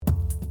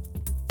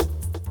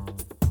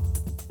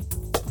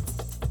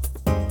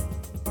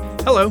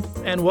Hello,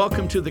 and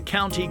welcome to the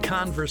County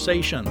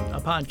Conversation, a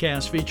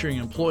podcast featuring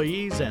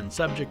employees and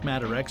subject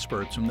matter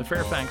experts from the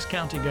Fairfax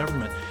County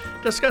government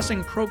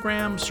discussing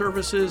programs,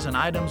 services, and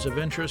items of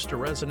interest to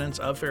residents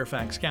of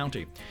Fairfax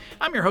County.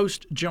 I'm your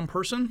host, Jim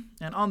Person,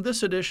 and on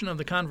this edition of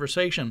the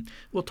Conversation,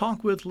 we'll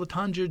talk with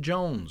LaTanja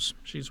Jones.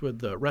 She's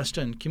with the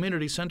Reston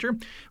Community Center.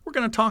 We're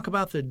going to talk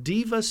about the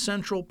Diva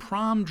Central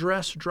prom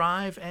dress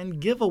drive and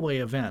giveaway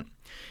event.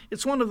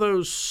 It's one of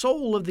those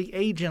soul of the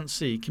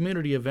agency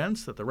community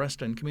events that the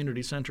Reston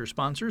Community Center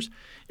sponsors.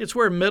 It's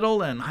where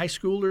middle and high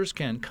schoolers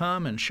can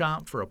come and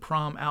shop for a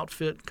prom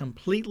outfit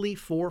completely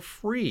for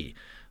free.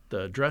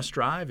 The dress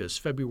drive is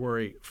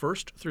February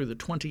 1st through the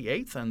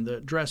 28th, and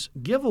the dress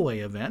giveaway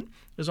event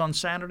is on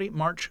Saturday,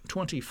 March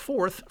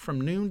 24th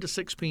from noon to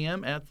 6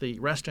 p.m. at the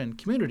Reston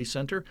Community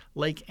Center,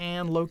 Lake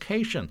Ann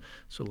location.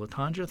 So,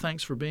 LaTanja,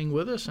 thanks for being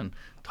with us and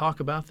talk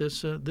about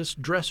this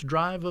dress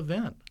drive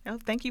event. Oh,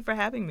 thank you for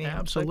having me.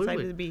 Absolutely. I'm so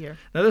excited to be here.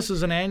 Now, this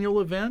is an annual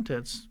event.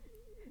 It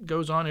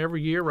goes on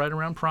every year right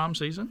around prom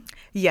season?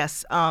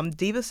 Yes.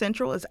 Diva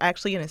Central is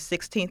actually in its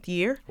 16th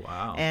year.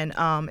 Wow. And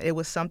it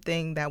was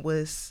something that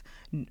was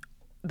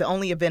the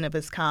only event of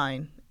its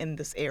kind in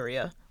this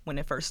area when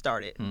it first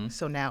started.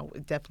 So now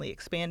it definitely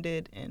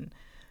expanded, and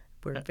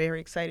we're very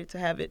excited to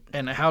have it.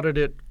 And how did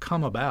it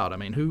come about? I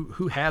mean,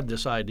 who had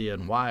this idea,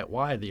 and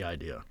why the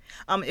idea?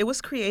 It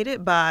was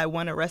created by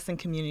one of Reston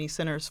Community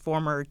Center's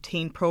former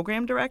teen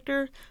program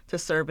director to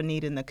serve a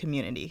need in the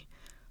community.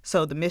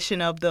 So the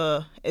mission of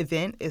the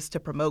event is to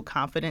promote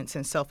confidence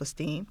and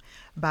self-esteem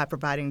by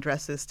providing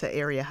dresses to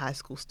area high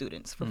school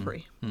students for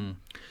free.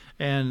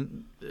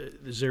 And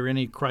is there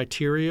any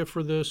criteria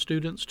for the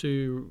students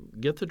to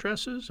get the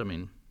dresses? I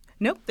mean,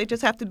 nope, they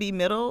just have to be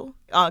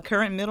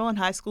current middle and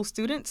high school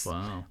students.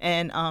 Wow.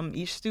 And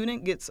each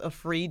student gets a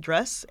free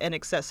dress and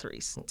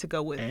accessories to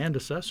go with. And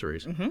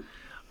accessories. Mm-hmm.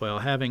 Well,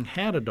 having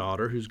had a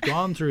daughter who's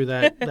gone through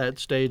that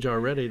stage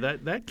already,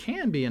 that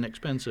can be an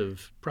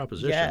expensive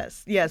proposition.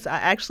 Yes. I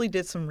actually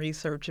did some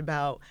research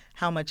about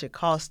how much it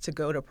costs to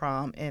go to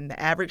prom, and the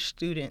average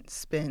student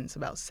spends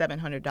about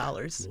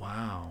 $700.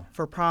 Wow.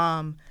 For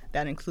prom.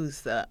 That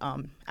includes the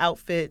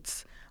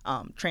outfits,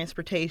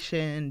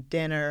 transportation,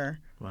 dinner,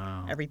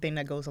 wow, everything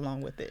that goes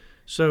along with it.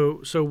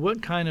 So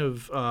what kind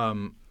of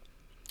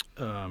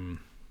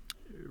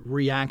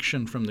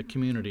reaction from the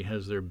community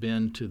has there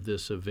been to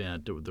this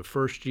event? The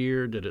first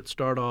year, did it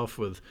start off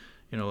with,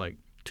 like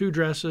 2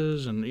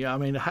 dresses? And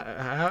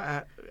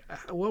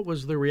what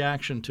was the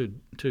reaction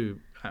to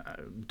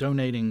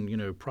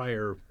donating,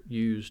 prior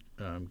used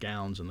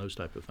gowns and those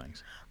type of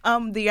things?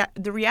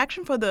 The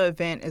reaction for the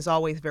event is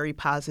always very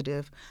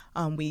positive.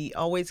 We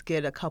always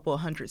get a couple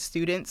hundred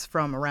students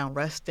from around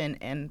Reston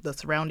and the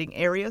surrounding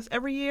areas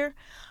every year.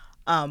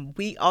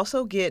 We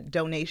also get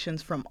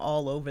donations from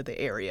all over the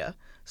area.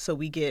 So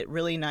we get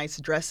really nice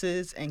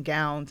dresses and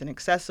gowns and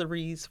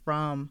accessories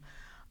from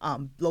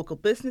local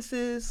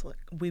businesses.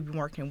 We've been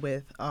working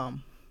with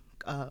an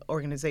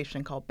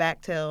organization called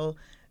Backtail.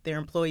 Their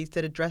employees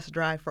did a dress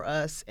drive for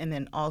us. And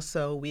then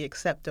also we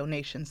accept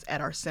donations at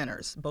our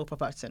centers, both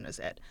of our centers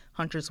at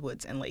Hunters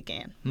Woods and Lake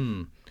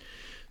Ann.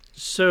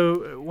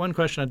 So one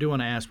question I do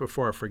want to ask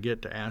before I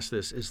forget to ask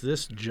this, is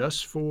this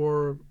just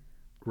for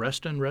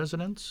Reston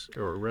residents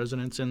or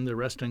residents in the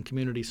Reston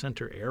Community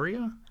Center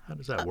area? How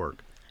does that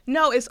work?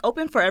 No, it's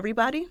open for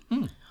everybody,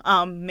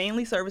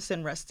 mainly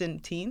servicing Reston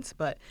teens,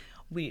 but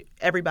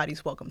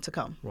everybody's welcome to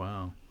come.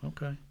 Wow.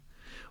 Okay.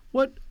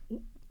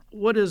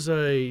 What is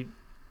a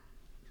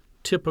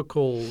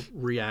typical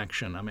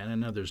reaction? I mean, I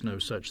know there's no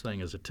such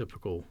thing as a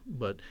typical,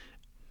 but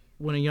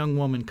when a young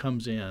woman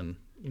comes in,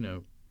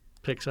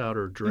 picks out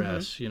her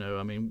dress,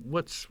 I mean,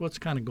 what's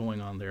kind of going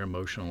on there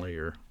emotionally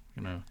or.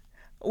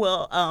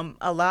 Well,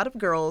 a lot of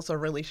girls are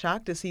really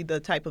shocked to see the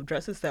type of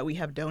dresses that we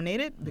have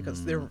donated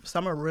because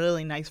some are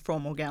really nice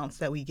formal gowns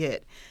that we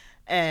get.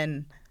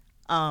 And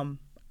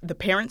the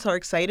parents are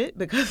excited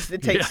because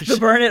it takes the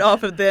burden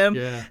off of them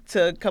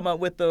to come up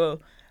with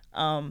to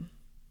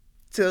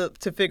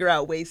figure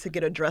out ways to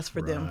get a dress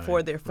for them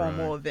for their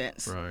formal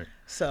events. Right.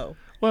 So.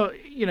 Well,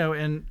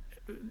 and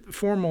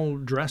formal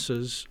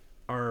dresses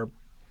are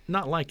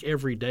not like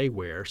everyday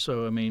wear.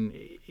 So, I mean,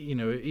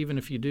 even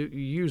if you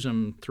use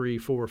them 3,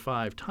 4,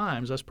 5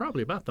 times, that's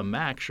probably about the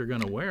max you're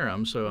going to wear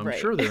them. So I'm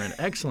sure they're in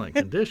excellent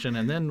condition.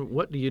 And then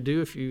what do you do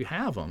if you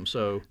have them?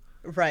 So.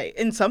 Right.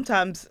 And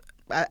sometimes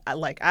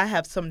I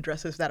have some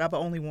dresses that I've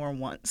only worn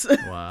once.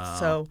 Wow.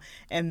 So,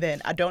 and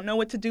then I don't know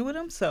what to do with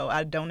them. So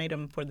I donate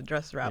them for the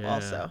dress drive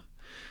also.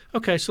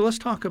 Okay, so let's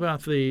talk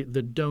about the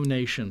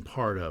donation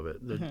part of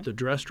it. The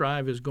dress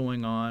drive is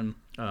going on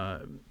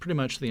pretty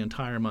much the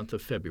entire month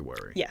of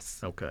February. Yes.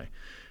 Okay.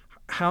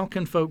 How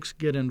can folks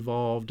get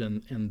involved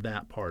in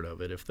that part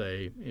of it? If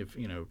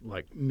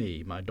like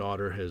me, my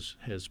daughter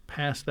has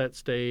passed that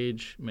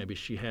stage. Maybe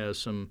she has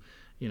some,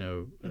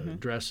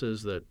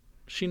 dresses that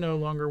she no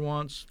longer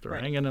wants. They're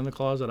hanging in the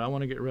closet. I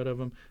want to get rid of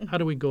them. How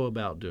do we go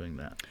about doing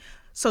that?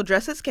 So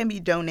dresses can be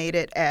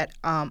donated at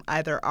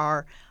either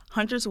our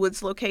Hunters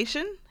Woods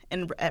location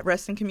at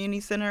Reston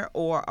Community Center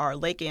or our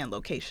Lake Ann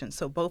location.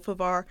 So both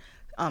of our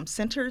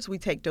centers, we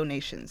take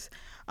donations.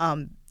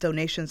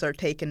 Donations are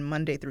taken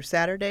Monday through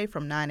Saturday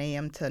from 9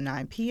 a.m. to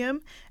 9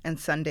 p.m. and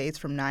Sundays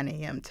from 9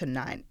 a.m. to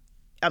 9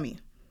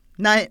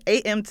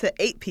 a.m. to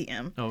 8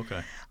 p.m. Oh,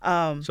 okay.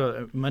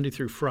 So Monday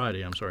through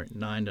Friday,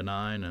 9 to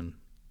 9 and...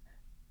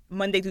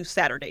 Monday through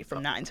Saturday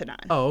from 9 to 9.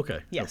 Oh, okay.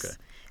 Yes. Okay.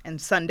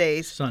 And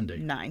Sunday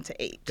 9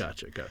 to 8.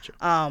 Gotcha.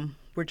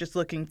 We're just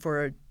looking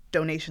for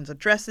donations of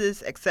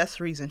dresses,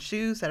 accessories, and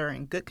shoes that are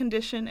in good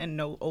condition and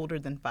no older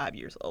than 5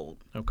 years old.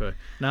 Okay.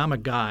 Now, I'm a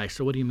guy,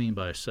 so what do you mean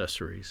by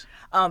accessories?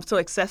 So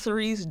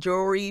accessories,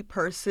 jewelry,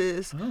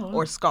 purses,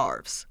 or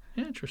scarves.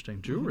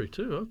 Interesting. Jewelry,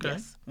 too. Okay.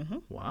 Yes. Mm-hmm.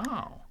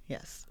 Wow.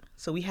 Yes.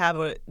 So we have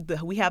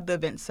the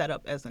event set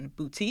up as a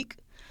boutique.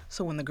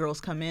 So when the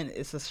girls come in,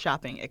 it's a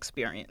shopping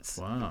experience.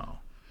 Wow.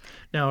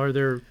 Now, are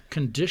there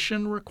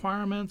condition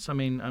requirements? I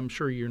mean, I'm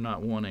sure you're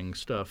not wanting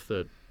stuff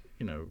that,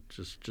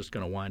 just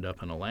going to wind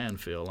up in a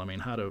landfill. I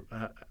mean,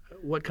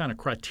 what kind of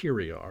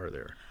criteria are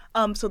there?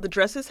 So the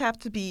dresses have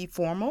to be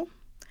formal,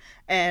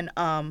 and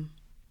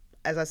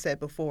as I said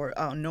before,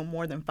 no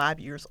more than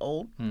 5 years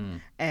old.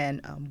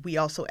 And we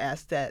also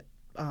ask that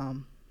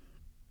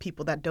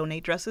people that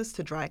donate dresses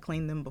to dry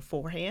clean them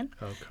beforehand.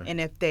 Okay. And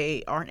if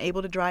they aren't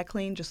able to dry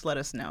clean, just let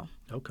us know.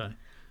 Okay.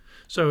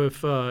 So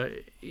if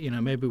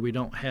maybe we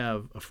don't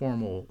have a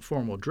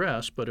formal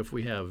dress, but if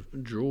we have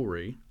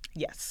jewelry,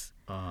 yes.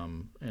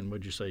 And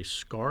would you say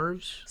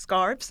scarves?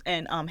 Scarves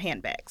and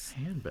handbags.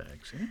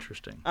 Handbags,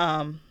 interesting.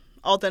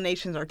 All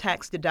donations are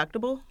tax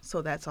deductible,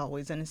 so that's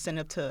always an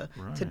incentive to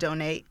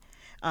donate.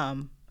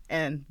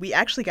 And we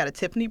actually got a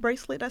Tiffany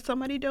bracelet that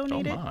somebody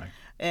donated. Oh my!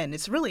 And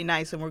it's really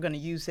nice, and we're going to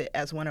use it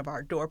as one of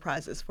our door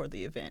prizes for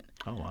the event.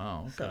 Oh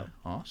wow! Okay,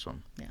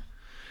 awesome. Yeah.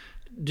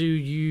 Do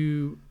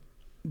you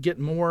get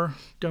more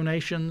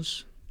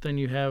donations than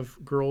you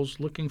have girls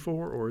looking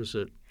for, or is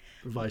it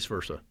vice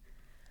versa?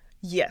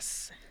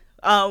 Yes.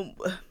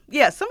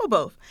 Yeah, some of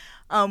both.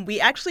 We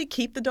actually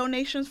keep the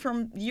donations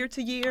from year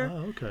to year.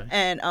 Oh, okay.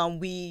 And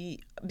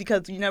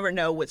because you never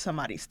know what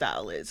somebody's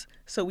style is.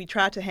 So we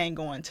try to hang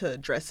on to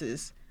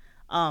dresses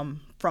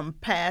from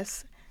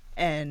past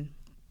and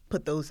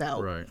put those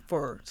out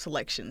for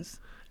selections.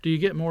 Do you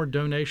get more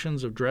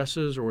donations of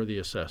dresses or the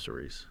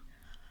accessories?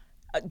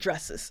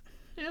 Dresses.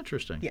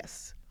 Interesting.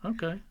 Yes.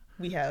 Okay.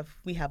 We have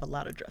a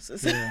lot of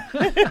dresses. Yeah.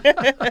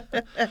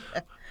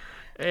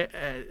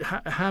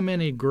 How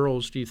many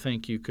girls do you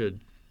think you could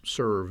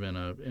serve in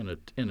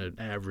an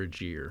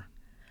average year?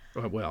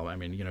 Well, I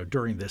mean,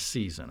 during this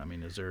season. I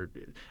mean,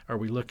 are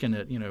we looking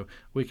at,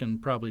 we can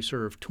probably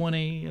serve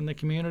 20 in the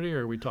community,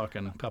 or are we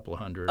talking a couple of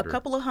hundred? A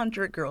couple of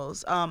hundred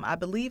girls. I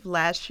believe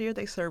last year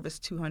they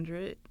serviced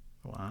 200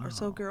 or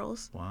so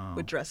girls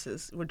with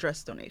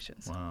dress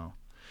donations. Wow.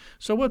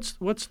 So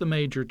what's the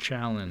major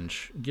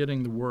challenge?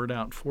 Getting the word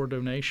out for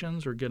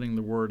donations, or getting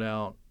the word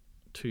out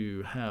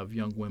to have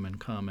young women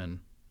come and,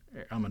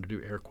 I'm going to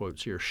do air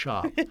quotes here,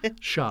 shop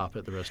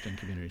at the Reston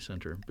Community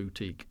Center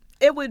boutique?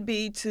 It would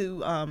be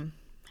to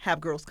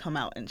have girls come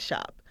out and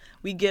shop.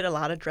 We get a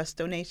lot of dress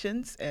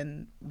donations,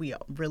 and we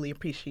really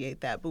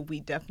appreciate that, but we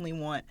definitely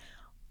want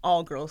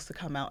all girls to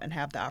come out and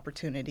have the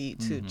opportunity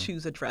to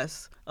choose a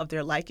dress of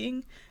their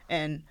liking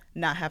and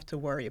not have to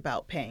worry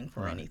about paying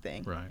for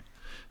anything. Right.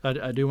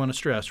 I do want to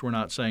stress, we're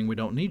not saying we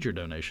don't need your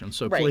donations,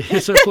 so right.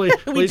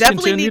 please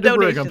continue to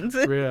bring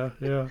them.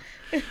 Yeah.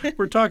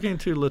 We're talking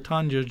to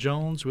LaTanja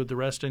Jones with the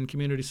Reston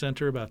Community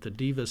Center about the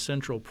Diva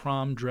Central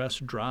Prom Dress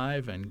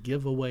Drive and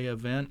Giveaway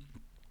event.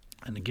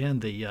 And again,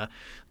 the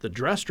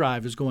dress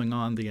drive is going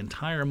on the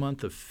entire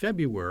month of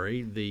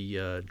February.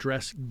 The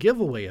dress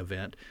giveaway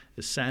event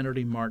is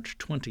Saturday, March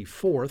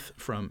 24th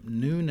from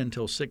noon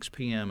until 6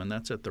 p.m., and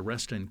that's at the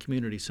Reston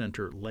Community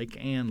Center Lake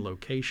Ann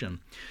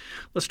location.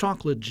 Let's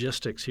talk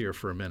logistics here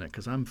for a minute,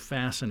 because I'm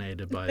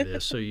fascinated by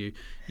this. So you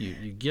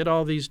get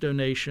all these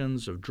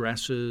donations of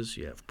dresses,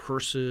 you have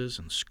purses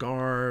and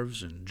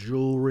scarves and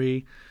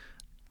jewelry.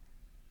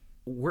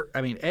 Where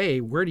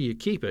do you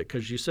keep it?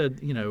 Because you said,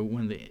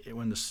 when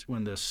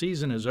the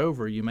season is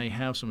over, you may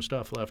have some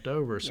stuff left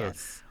over. So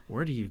yes.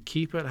 Where do you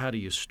keep it? How do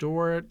you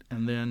store it?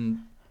 And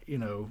then,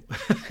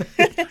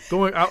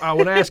 I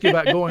would ask you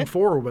about going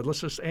forward, but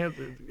let's just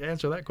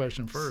answer that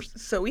question first.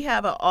 So we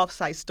have an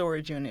off-site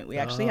storage unit. We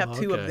actually have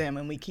two of them,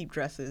 and we keep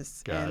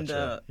dresses and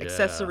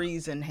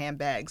accessories and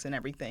handbags and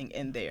everything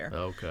in there.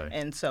 Okay.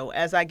 And so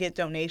as I get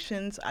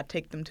donations, I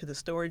take them to the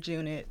storage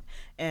unit,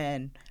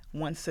 and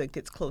once it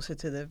gets closer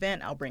to the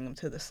event, I'll bring them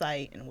to the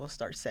site, and we'll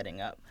start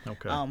setting up.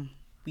 Okay.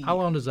 How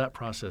long does that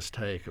process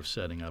take of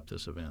setting up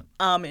this event?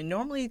 It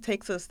normally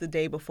takes us the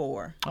day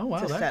before. Oh,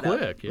 wow, that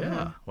quick. Yeah.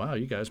 Mm-hmm. Wow,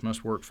 you guys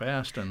must work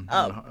fast and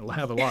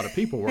have a lot of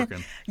people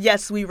working.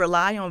 Yes, we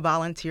rely on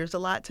volunteers a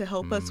lot to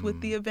help us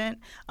with the event.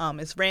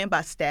 It's ran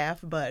by staff,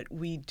 but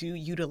we do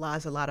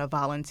utilize a lot of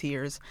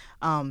volunteers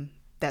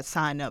that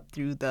sign up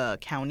through the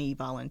county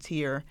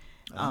volunteer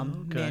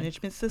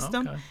management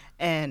system. Okay.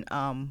 And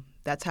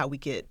that's how we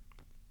get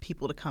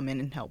people to come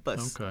in and help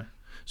us. Okay.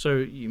 So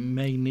you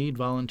may need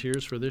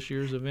volunteers for this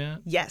year's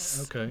event?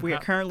 Yes. Okay. We are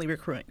currently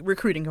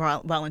recruiting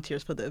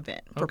volunteers for the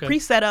event, for Okay.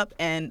 pre-setup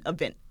and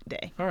event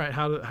day. All right.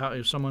 How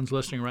if someone's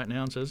listening right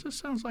now and says, this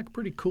sounds like a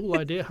pretty cool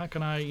idea, how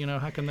can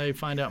how can they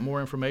find out more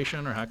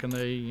information, or how can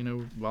they,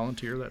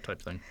 volunteer, that type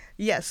of thing?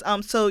 Yes.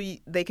 So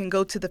they can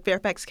go to the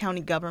Fairfax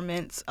County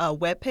Government's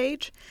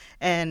webpage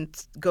and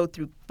go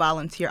through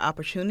volunteer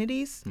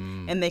opportunities,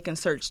 and they can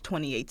search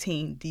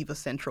 2018 Diva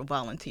Central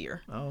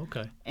volunteer. Oh,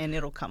 okay. And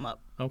it'll come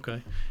up.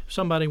 Okay. If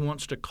somebody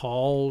wants to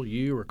call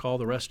you or call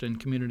the Reston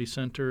Community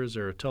Center, is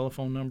there a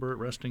telephone number at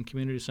Reston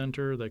Community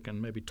Center? They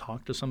can maybe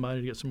talk to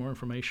somebody to get some more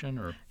information?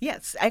 Or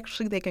Yes.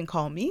 Actually, they can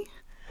call me.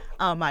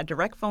 My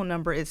direct phone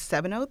number is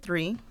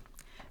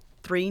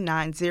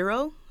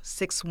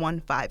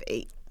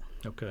 703-390-6158.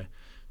 Okay.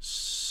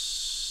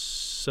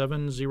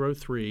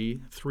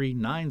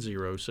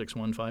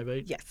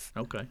 703-390-6158? Yes.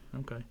 Okay.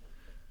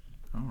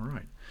 All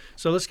right.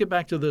 So let's get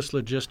back to this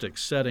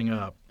logistics, setting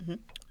up. Mm-hmm.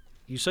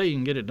 You say you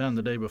can get it done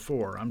the day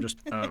before.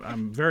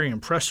 I'm very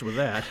impressed with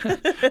that.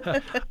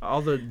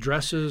 All the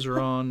dresses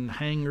are on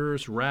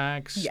hangers,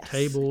 racks, yes.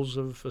 tables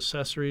of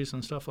accessories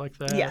and stuff like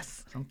that?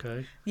 Yes.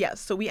 Okay. Yes.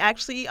 So we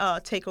actually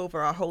take over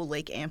our whole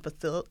lake and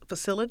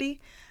facility,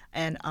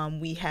 and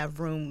we have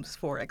rooms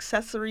for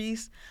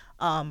accessories.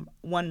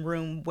 One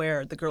room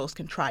where the girls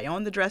can try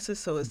on the dresses,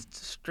 so it's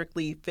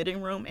strictly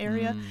fitting room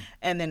area,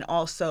 and then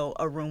also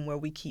a room where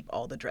we keep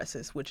all the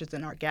dresses, which is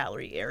in our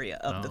gallery area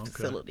of the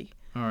facility.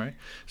 All right.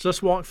 So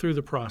let's walk through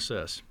the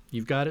process.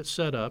 You've got it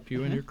set up,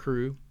 you and your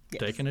crew,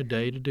 taking a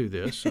day to do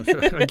this.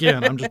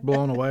 Again, I'm just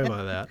blown away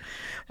by that.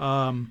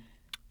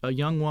 A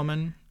young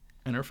woman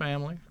and her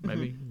family,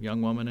 maybe a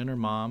young woman and her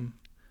mom,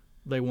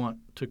 they want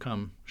to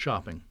come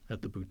shopping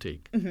at the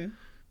boutique.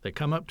 They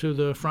come up to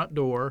the front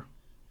door.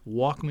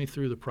 Walk me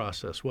through the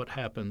process. What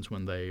happens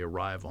when they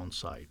arrive on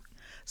site?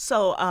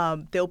 So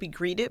they'll be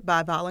greeted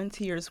by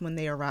volunteers when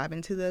they arrive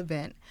into the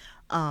event.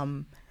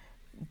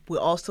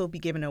 We'll also be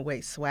giving away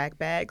swag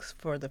bags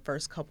for the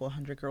first couple of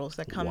hundred girls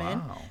that come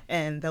in.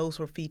 And those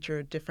will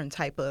feature different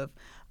type of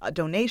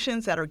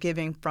donations that are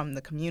given from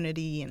the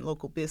community and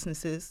local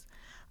businesses.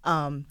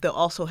 They'll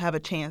also have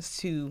a chance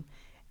to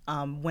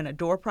win a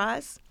door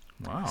prize.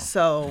 Wow.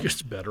 So it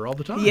gets better all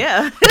the time.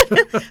 Yeah.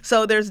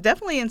 So there's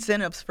definitely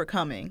incentives for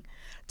coming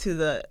to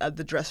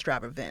the dress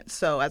drive event.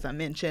 So as I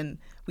mentioned,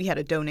 we had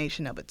a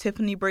donation of a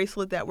Tiffany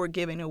bracelet that we're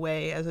giving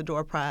away as a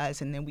door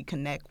prize, and then we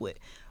connect with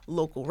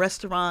local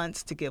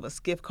restaurants to give us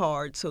gift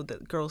cards so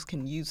that girls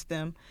can use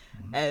them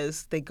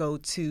as they go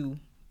to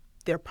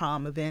their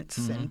prom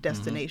events and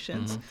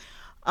destinations.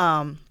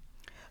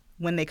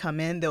 When they come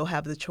in, they'll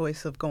have the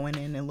choice of going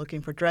in and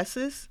looking for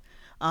dresses.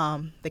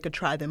 They could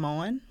try them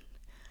on,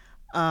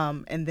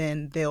 and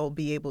then they'll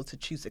be able to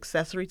choose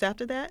accessories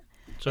after that.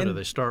 So do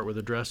they start with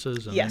the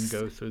dresses and then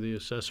go through the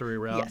accessory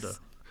route? Yes.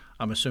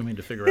 I'm assuming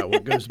to figure out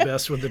what goes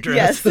best with the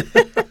dress. Yes.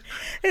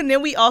 And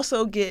then we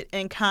also get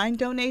in-kind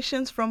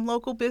donations from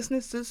local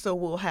businesses. So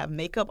we'll have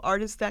makeup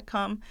artists that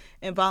come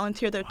and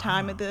volunteer their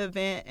time at the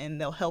event, and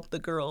they'll help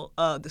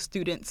the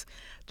students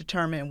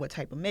determine what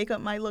type of makeup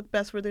might look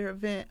best for their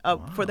event,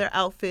 for their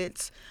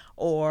outfits,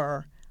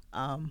 or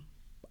a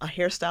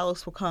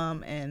hairstylist will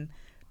come and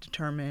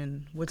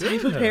determine what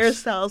type of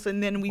hairstyles.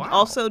 And then we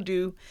also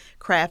do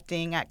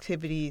crafting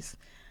activities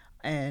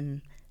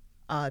and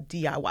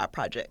DIY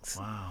projects.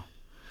 Wow.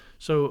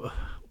 So,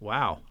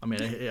 wow. I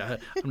mean,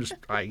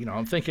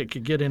 I'm thinking it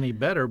could get any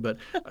better, but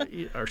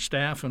are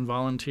staff and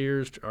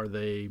volunteers, are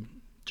they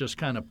just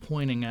kind of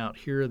pointing out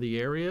here are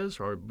the areas,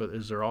 but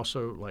is there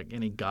also like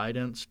any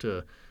guidance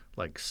to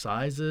like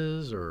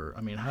sizes, or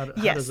how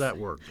does that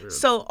work?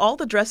 So all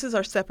the dresses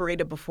are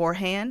separated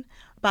beforehand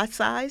by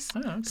size.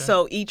 Oh, okay.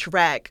 So each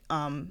rack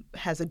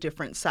has a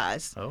different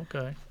size.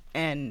 Okay.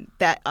 And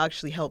that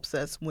actually helps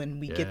us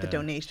when we get the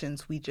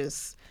donations. We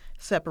just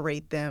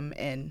separate them,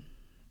 and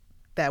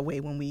that way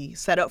when we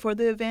set up for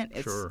the event,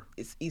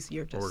 it's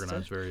easier to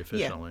organize very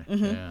efficiently.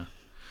 Yeah.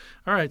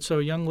 All right, so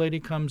a young lady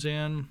comes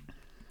in,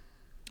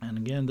 and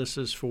again, this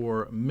is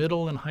for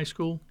middle and high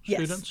school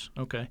students?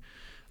 Okay.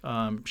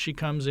 She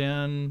comes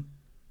in,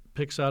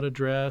 picks out a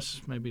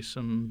dress, maybe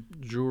some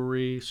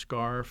jewelry,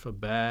 scarf, a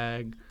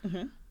bag.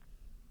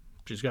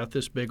 She's got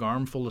this big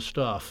armful of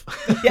stuff.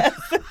 Yes.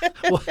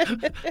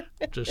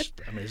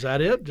 Is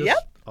that it?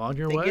 Just on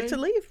your way? They get to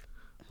leave.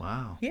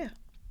 Wow. Yeah,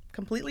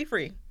 completely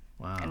free.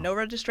 Wow. And no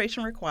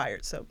registration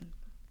required. So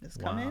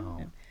just come in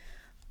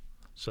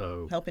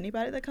and help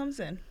anybody that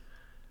comes in.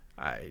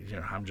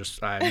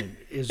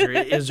 Is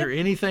there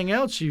anything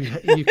else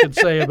you could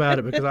say about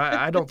it? Because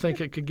I don't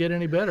think it could get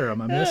any better.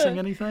 Am I missing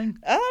anything?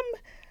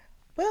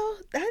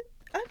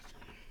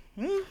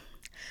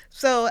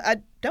 So I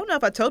don't know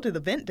if I told you the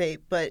event date,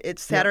 but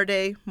it's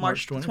Saturday,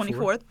 March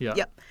 24th.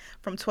 Yep.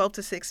 From 12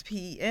 to 6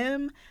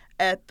 p.m.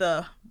 at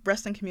the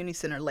Reston Community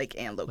Center Lake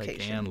Ann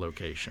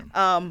location.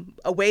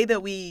 A way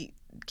that we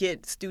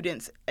get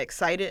students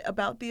excited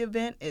about the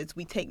event is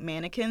we take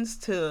mannequins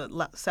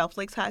to South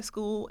Lakes High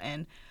School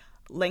and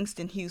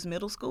Langston Hughes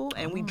Middle School,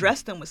 and we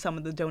dress them with some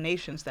of the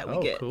donations that we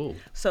get. Cool.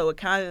 So it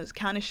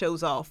kind of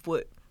shows off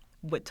what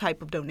what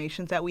type of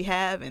donations that we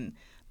have, and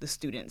the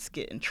students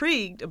get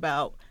intrigued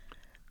about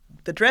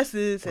the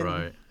dresses,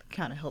 and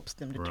kind of helps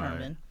them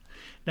determine.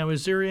 Now,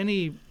 is there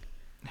any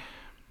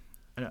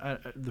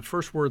the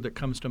first word that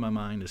comes to my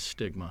mind is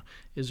stigma.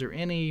 Is there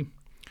any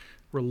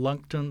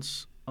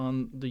reluctance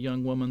on the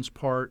young woman's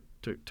part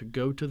to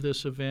go to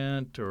this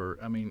event? Or,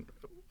 I mean,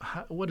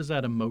 what does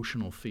that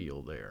emotional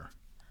feel there?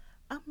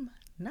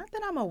 Not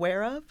that I'm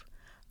aware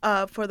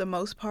of. For the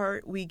most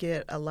part, we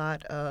get a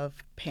lot of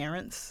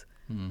parents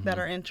that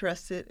are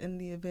interested in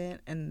the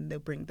event, and they'll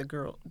bring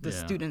the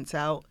students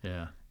out.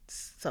 Yeah.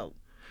 So.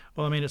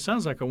 Well, I mean, it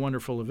sounds like a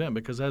wonderful event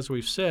because, as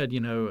we've said,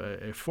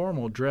 a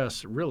formal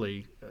dress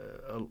really,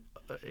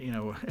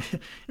 in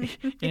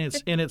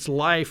its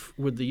life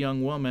with the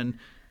young woman,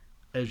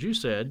 as you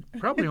said,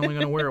 probably only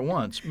going to wear it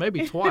once,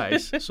 maybe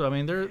twice. So, I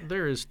mean,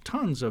 there is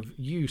tons of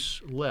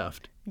use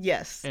left.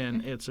 Yes.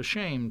 And it's a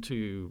shame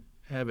to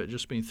have it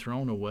just be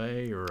thrown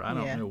away, or I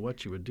don't know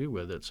what you would do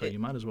with it. So you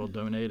might as well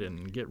donate it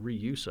and get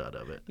reuse out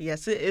of it.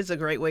 Yes, it is a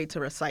great way to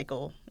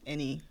recycle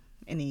any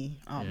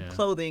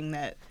clothing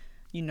that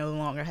you no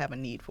longer have a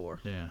need for.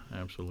 Yeah,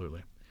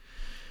 absolutely.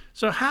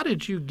 So how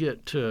did you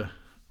get to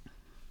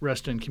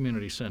Reston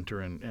Community Center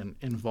and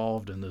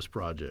involved in this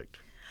project?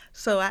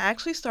 So I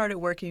actually started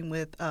working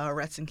with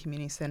Reston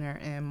Community Center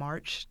in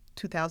March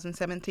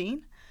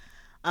 2017.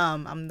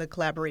 I'm the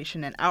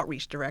Collaboration and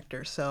Outreach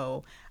Director,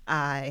 so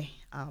I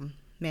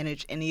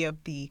manage any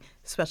of the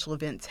special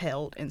events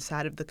held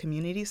inside of the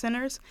community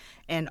centers,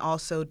 and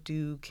also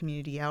do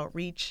community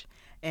outreach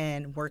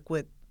and work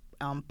with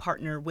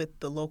partner with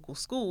the local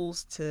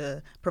schools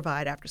to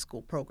provide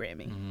after-school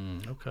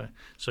programming. Okay.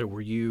 So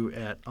were you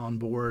on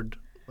board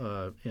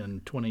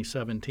in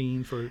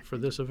 2017 for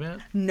this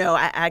event? No,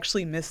 I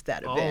actually missed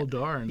that event. Oh,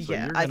 darn. So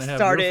yeah, you're going to have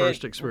started your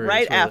first experience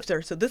right with after.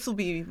 it. So this will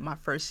be my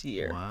first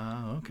year.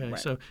 Wow. Okay.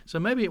 Right. So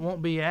maybe it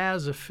won't be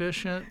as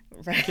efficient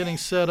getting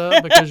set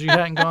up because you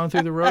hadn't gone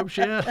through the ropes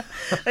yet?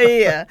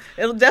 Yeah.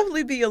 It'll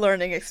definitely be a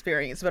learning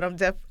experience, but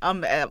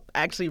I'm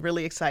actually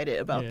really excited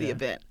about the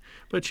event.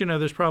 But,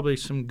 there's probably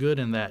some good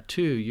in that,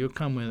 too. You'll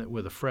come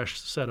with a fresh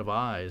set of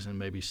eyes and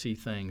maybe see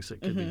things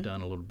that could be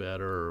done a little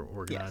better or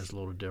organized a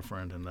little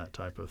different and that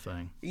type of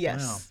thing.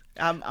 Yes.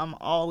 Wow. I'm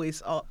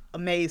always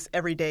amazed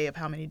every day of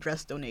how many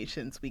dress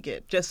donations we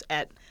get just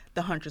at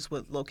the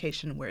Hunterswood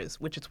location,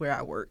 which is where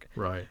I work.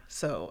 Right.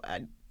 So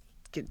I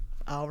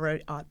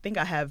think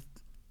I have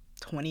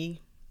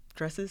 20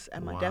 dresses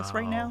at my desk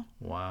right now.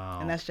 Wow.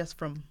 And that's just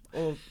from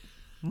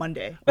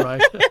Monday.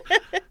 Right.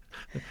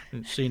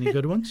 See any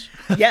good ones?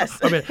 Yes.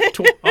 I mean,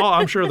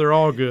 I'm sure they're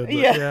all good. But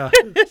yeah.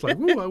 It's like,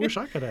 ooh, I wish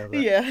I could have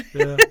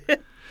that.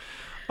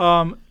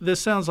 Yeah. This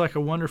sounds like a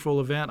wonderful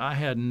event. I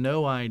had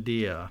no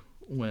idea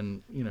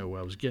when, I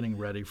was getting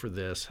ready for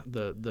this,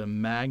 the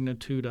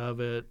magnitude of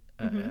it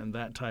and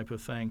that type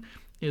of thing.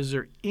 Is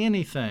there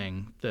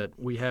anything that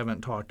we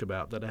haven't talked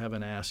about, that I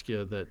haven't asked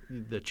you,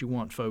 that you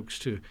want folks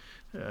to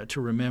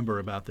remember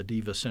about the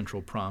Diva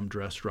Central Prom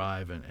Dress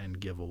Drive and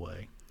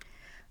giveaway?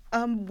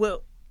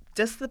 Well,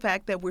 just the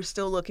fact that we're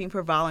still looking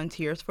for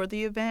volunteers for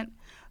the event.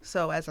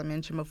 So as I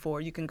mentioned before,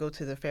 you can go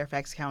to the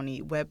Fairfax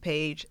County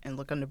webpage and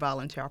look under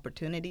volunteer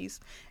opportunities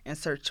and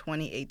search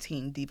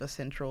 2018 Diva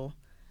Central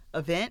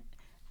event,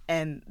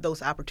 and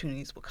those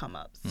opportunities will come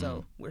up.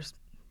 So we're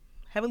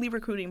heavily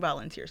recruiting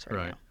volunteers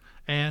right now.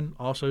 And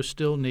also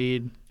still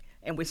need...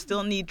 And we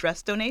still need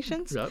dress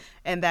donations,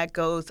 and that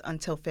goes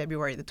until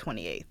February the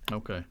 28th.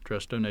 Okay,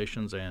 dress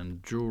donations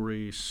and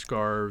jewelry,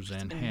 scarves,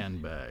 and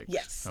handbags.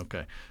 Yes.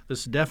 Okay,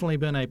 this has definitely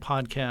been a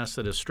podcast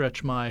that has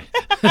stretched my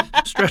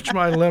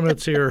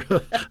limits here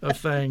of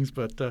things,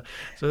 but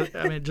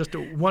just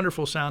a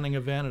wonderful sounding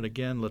event. And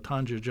again,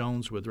 LaTanja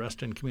Jones with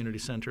Reston Community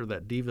Center,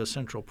 that Diva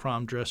Central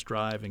Prom Dress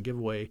Drive and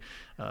Giveaway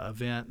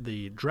event.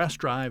 The dress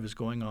drive is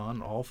going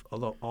on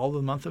all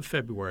the month of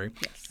February,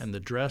 and the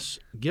dress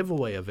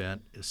giveaway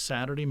event is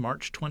Saturday,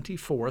 March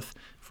 24th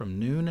from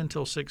noon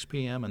until 6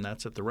 p.m., and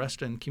that's at the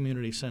Reston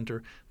Community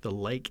Center, the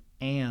Lake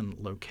Ann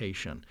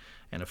location.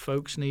 And if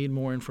folks need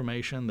more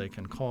information, they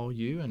can call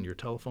you, and your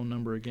telephone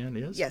number again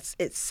is? Yes,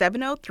 it's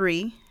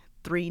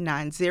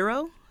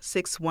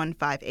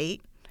 703-390-6158,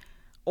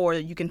 or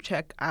you can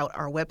check out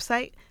our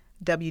website,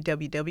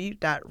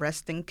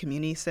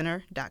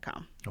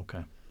 www.restoncommunitycenter.com.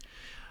 Okay.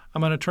 I'm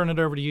going to turn it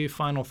over to you.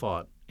 Final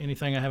thought.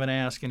 Anything I haven't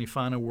asked, any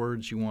final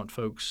words you want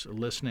folks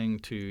listening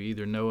to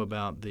either know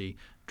about the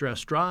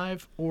dress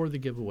drive or the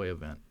giveaway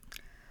event?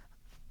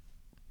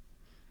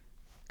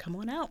 Come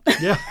on out.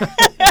 Yeah.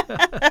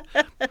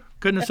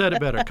 Couldn't have said it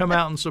better. Come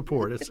out and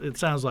support. It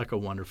sounds like a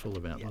wonderful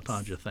event. Yes.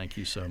 LaTanja, thank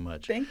you so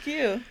much. Thank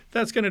you.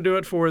 That's going to do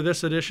it for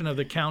this edition of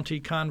the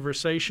County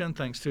Conversation.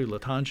 Thanks to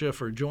LaTanja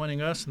for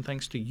joining us, and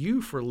thanks to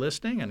you for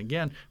listening. And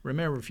again,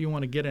 remember, if you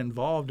want to get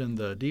involved in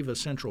the Diva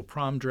Central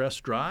Prom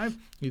Dress Drive,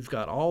 you've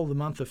got all the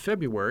month of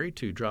February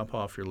to drop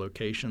off your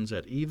locations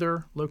at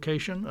either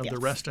location of the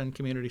Reston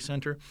Community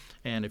Center.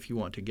 And if you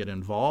want to get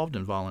involved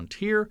and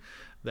volunteer,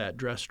 that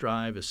dress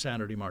drive is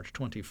Saturday, March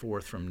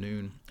 24th from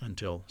noon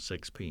until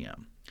 6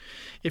 p.m.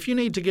 If you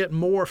need to get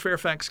more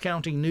Fairfax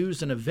County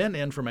news and event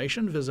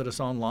information, visit us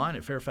online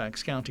at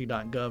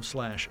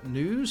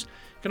fairfaxcounty.gov/news. You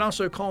can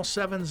also call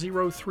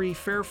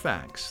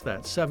 703-FAIRFAX.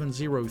 That's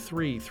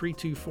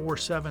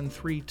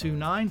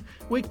 703-324-7329,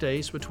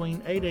 weekdays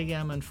between 8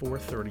 a.m. and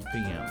 4:30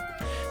 p.m.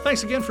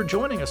 Thanks again for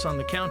joining us on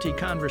the County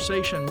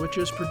Conversation, which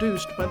is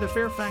produced by the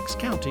Fairfax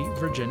County,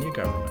 Virginia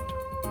government.